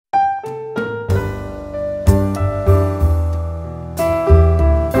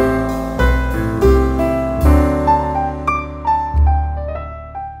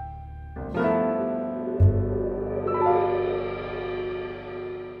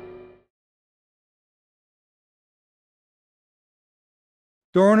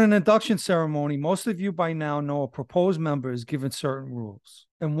During an induction ceremony, most of you by now know a proposed member is given certain rules.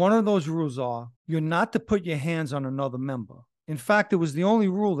 And one of those rules are you're not to put your hands on another member. In fact, it was the only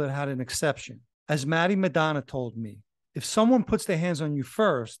rule that had an exception. As Maddie Madonna told me, if someone puts their hands on you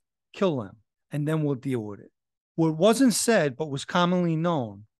first, kill them, and then we'll deal with it. What wasn't said, but was commonly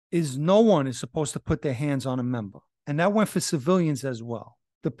known, is no one is supposed to put their hands on a member. And that went for civilians as well.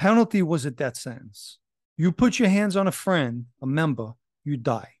 The penalty was a death sentence. You put your hands on a friend, a member, you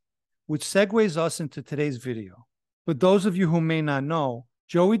die, which segues us into today's video. For those of you who may not know,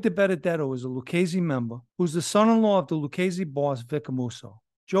 Joey Dibenedetto is a Lucchese member who's the son-in-law of the Lucchese boss, Vic Amuso.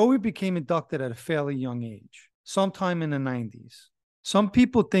 Joey became inducted at a fairly young age, sometime in the 90s. Some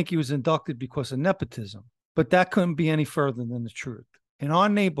people think he was inducted because of nepotism, but that couldn't be any further than the truth. In our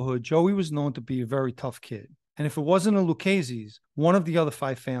neighborhood, Joey was known to be a very tough kid, and if it wasn't the Lucchese's, one of the other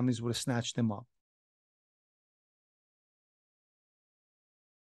 5 families would have snatched him up.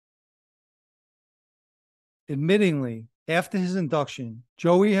 Admittingly, after his induction,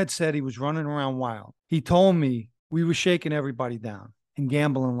 Joey had said he was running around wild. He told me we were shaking everybody down and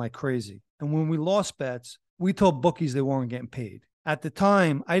gambling like crazy. And when we lost bets, we told bookies they weren't getting paid. At the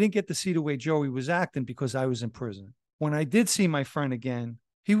time, I didn't get to see the way Joey was acting because I was in prison. When I did see my friend again,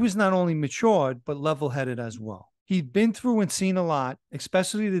 he was not only matured, but level-headed as well. He'd been through and seen a lot,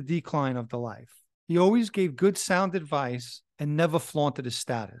 especially the decline of the life. He always gave good sound advice and never flaunted his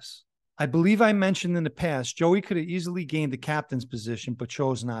status. I believe I mentioned in the past, Joey could have easily gained the captain's position, but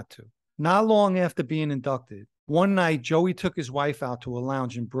chose not to. Not long after being inducted, one night, Joey took his wife out to a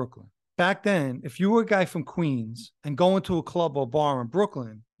lounge in Brooklyn. Back then, if you were a guy from Queens and going to a club or bar in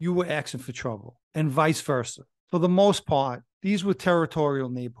Brooklyn, you were asking for trouble, and vice versa. For the most part, these were territorial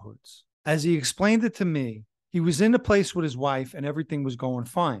neighborhoods. As he explained it to me, he was in the place with his wife and everything was going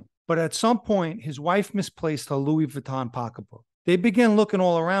fine. But at some point, his wife misplaced her Louis Vuitton pocketbook. They began looking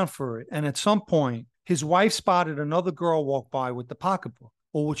all around for it, and at some point, his wife spotted another girl walk by with the pocketbook,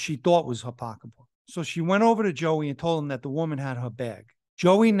 or what she thought was her pocketbook. So she went over to Joey and told him that the woman had her bag.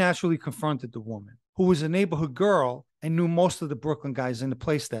 Joey naturally confronted the woman, who was a neighborhood girl and knew most of the Brooklyn guys in the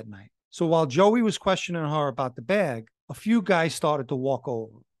place that night. So while Joey was questioning her about the bag, a few guys started to walk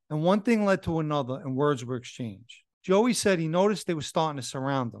over, and one thing led to another, and words were exchanged. Joey said he noticed they were starting to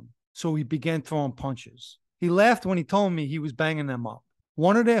surround him, so he began throwing punches. He laughed when he told me he was banging them up.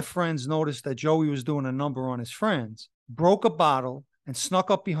 One of their friends noticed that Joey was doing a number on his friends, broke a bottle, and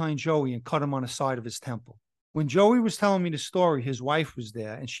snuck up behind Joey and cut him on the side of his temple. When Joey was telling me the story, his wife was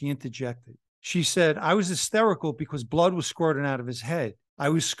there, and she interjected. She said, I was hysterical because blood was squirting out of his head. I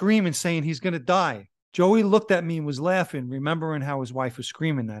was screaming, saying he's going to die. Joey looked at me and was laughing, remembering how his wife was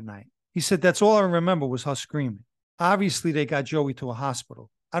screaming that night. He said, that's all I remember was her screaming. Obviously, they got Joey to a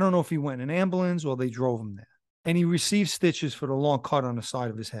hospital. I don't know if he went in an ambulance or they drove him there. And he received stitches for the long cut on the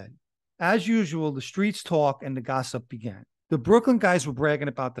side of his head. As usual, the streets talk and the gossip began. The Brooklyn guys were bragging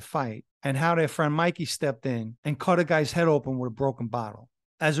about the fight and how their friend Mikey stepped in and cut a guy's head open with a broken bottle.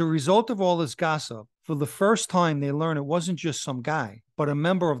 As a result of all this gossip, for the first time they learned it wasn't just some guy, but a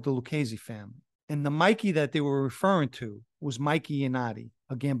member of the Lucchese family. And the Mikey that they were referring to was Mikey Yanati,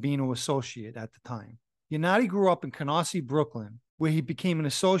 a Gambino associate at the time. Yanati grew up in Canarsie, Brooklyn, where he became an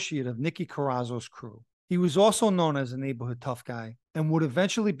associate of Nicky Carrazzo's crew. He was also known as a neighborhood tough guy and would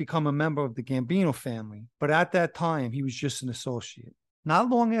eventually become a member of the Gambino family, but at that time, he was just an associate. Not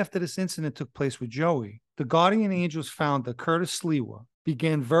long after this incident took place with Joey, the Guardian Angels founder, Curtis Sliwa,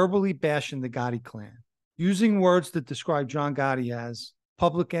 began verbally bashing the Gotti clan, using words that describe John Gotti as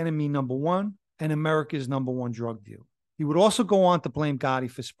public enemy number one and America's number one drug dealer. He would also go on to blame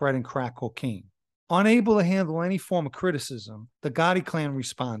Gotti for spreading crack cocaine. Unable to handle any form of criticism, the Gotti clan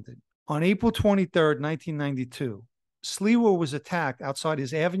responded. On April 23, 1992, Sliwa was attacked outside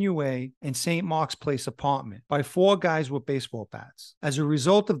his Avenue A and St. Mark's Place apartment by 4 guys with baseball bats. As a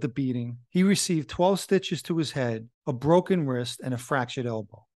result of the beating, he received 12 stitches to his head, a broken wrist, and a fractured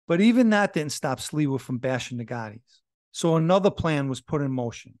elbow. But even that didn't stop Sliwa from bashing the Gottis. So another plan was put in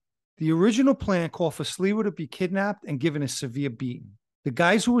motion. The original plan called for Sliwa to be kidnapped and given a severe beating. The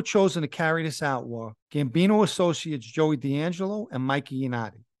guys who were chosen to carry this out were Gambino associates Joey D'Angelo and Mikey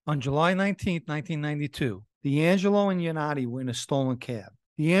Yanati. On July 19, 1992, D'Angelo and Yanati were in a stolen cab.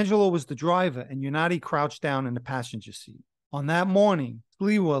 D'Angelo was the driver, and Yanati crouched down in the passenger seat. On that morning,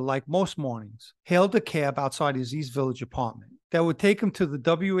 Sliwa, like most mornings, hailed a cab outside his East Village apartment that would take him to the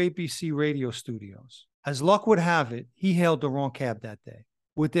WABC radio studios. As luck would have it, he hailed the wrong cab that day.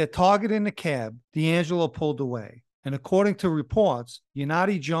 With their target in the cab, D'Angelo pulled away. And according to reports,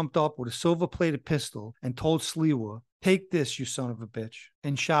 Yanati jumped up with a silver-plated pistol and told Sliwa "Take this, you son of a bitch,"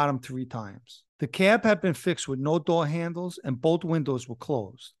 and shot him 3 times. The cab had been fixed with no door handles and both windows were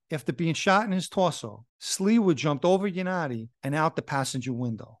closed. After being shot in his torso, Sleewa jumped over Yanati and out the passenger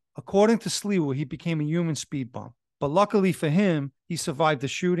window. According to Sleewa, he became a human speed bump, but luckily for him, he survived the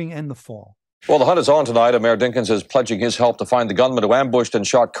shooting and the fall. Well, the hunt is on tonight, and Mayor Dinkins is pledging his help to find the gunman who ambushed and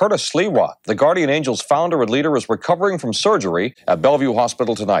shot Curtis Sleewa. The Guardian Angels founder and leader is recovering from surgery at Bellevue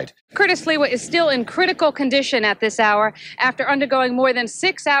Hospital tonight. Curtis Sleewa is still in critical condition at this hour after undergoing more than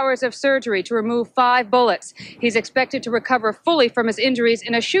 6 hours of surgery to remove 5 bullets. He's expected to recover fully from his injuries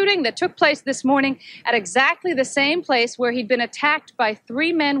in a shooting that took place this morning at exactly the same place where he'd been attacked by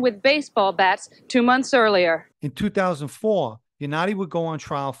 3 men with baseball bats 2 months earlier. In 2004, Yanati would go on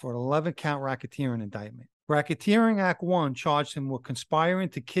trial for an 11-count racketeering indictment. Racketeering Act 1 charged him with conspiring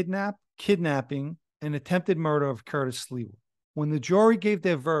to kidnap, kidnapping, and attempted murder of Curtis Sleewa. When the jury gave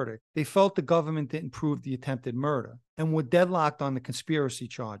their verdict, they felt the government didn't prove the attempted murder and were deadlocked on the conspiracy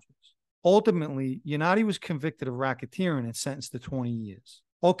charges. Ultimately, Yanati was convicted of racketeering and sentenced to 20 years.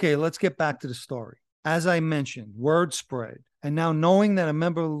 Okay, let's get back to the story. As I mentioned, word spread, and now knowing that a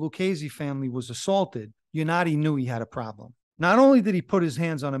member of the Lucchese family was assaulted, Yanati knew he had a problem. Not only did he put his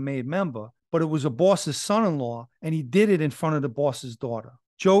hands on a made member, but it was a boss's son-in-law, and he did it in front of the boss's daughter.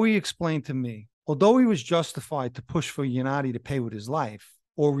 Joey explained to me, although he was justified to push for Yanati to pay with his life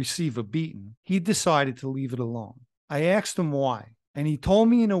or receive a beating, he decided to leave it alone. I asked him why, and he told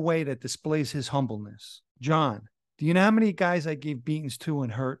me in a way that displays his humbleness. "John, do you know how many guys I gave beatings to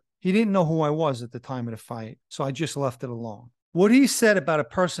and hurt?" He didn't know who I was at the time of the fight, so I just left it alone. What he said about a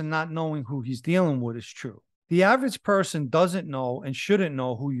person not knowing who he's dealing with is true. The average person doesn't know and shouldn't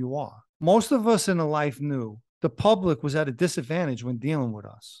know who you are. Most of us in a life knew the public was at a disadvantage when dealing with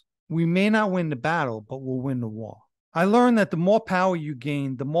us. We may not win the battle, but we'll win the war. I learned that the more power you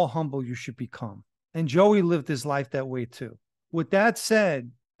gain, the more humble you should become. And Joey lived his life that way too. With that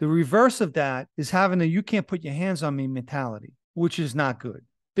said, the reverse of that is having a "you can't put your hands on me" mentality, which is not good.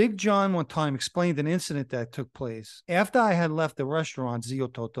 Big John one time explained an incident that took place after I had left the restaurant Zio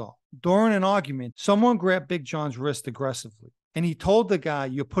Totò. During an argument, someone grabbed Big John's wrist aggressively, and he told the guy,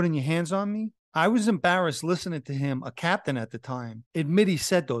 "You're putting your hands on me?" I was embarrassed listening to him, a captain at the time, admit he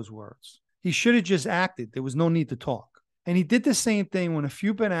said those words. He should have just acted. There was no need to talk. And he did the same thing when a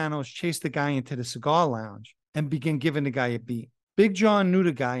few bananas chased the guy into the cigar lounge and began giving the guy a beat. Big John knew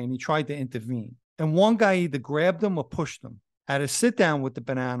the guy and he tried to intervene. And one guy either grabbed him or pushed him. At a sit-down with the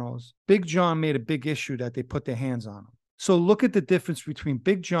bananas, Big John made a big issue that they put their hands on him. So look at the difference between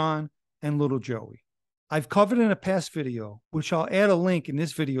Big John and Little Joey. I've covered in a past video, which I'll add a link in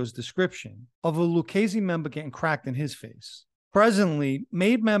this video's description, of a Lucchese member getting cracked in his face. Presently,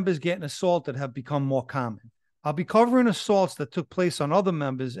 made members getting assaulted have become more common. I'll be covering assaults that took place on other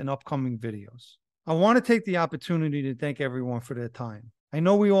members in upcoming videos. I want to take the opportunity to thank everyone for their time. I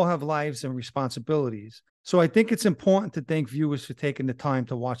know we all have lives and responsibilities, so I think it's important to thank viewers for taking the time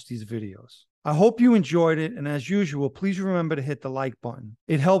to watch these videos. I hope you enjoyed it, and as usual, please remember to hit the like button.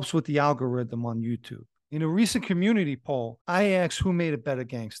 It helps with the algorithm on YouTube. In a recent community poll, I asked who made a better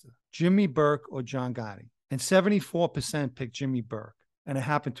gangster, Jimmy Burke or John Gotti, and 74% picked Jimmy Burke, and I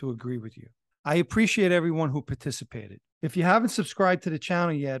happen to agree with you. I appreciate everyone who participated. If you haven't subscribed to the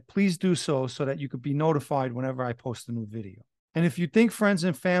channel yet, please do so that you could be notified whenever I post a new video. And if you think friends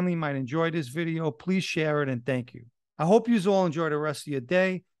and family might enjoy this video, please share it and thank you. I hope you all enjoy the rest of your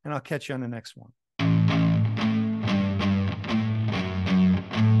day, and I'll catch you on the next one.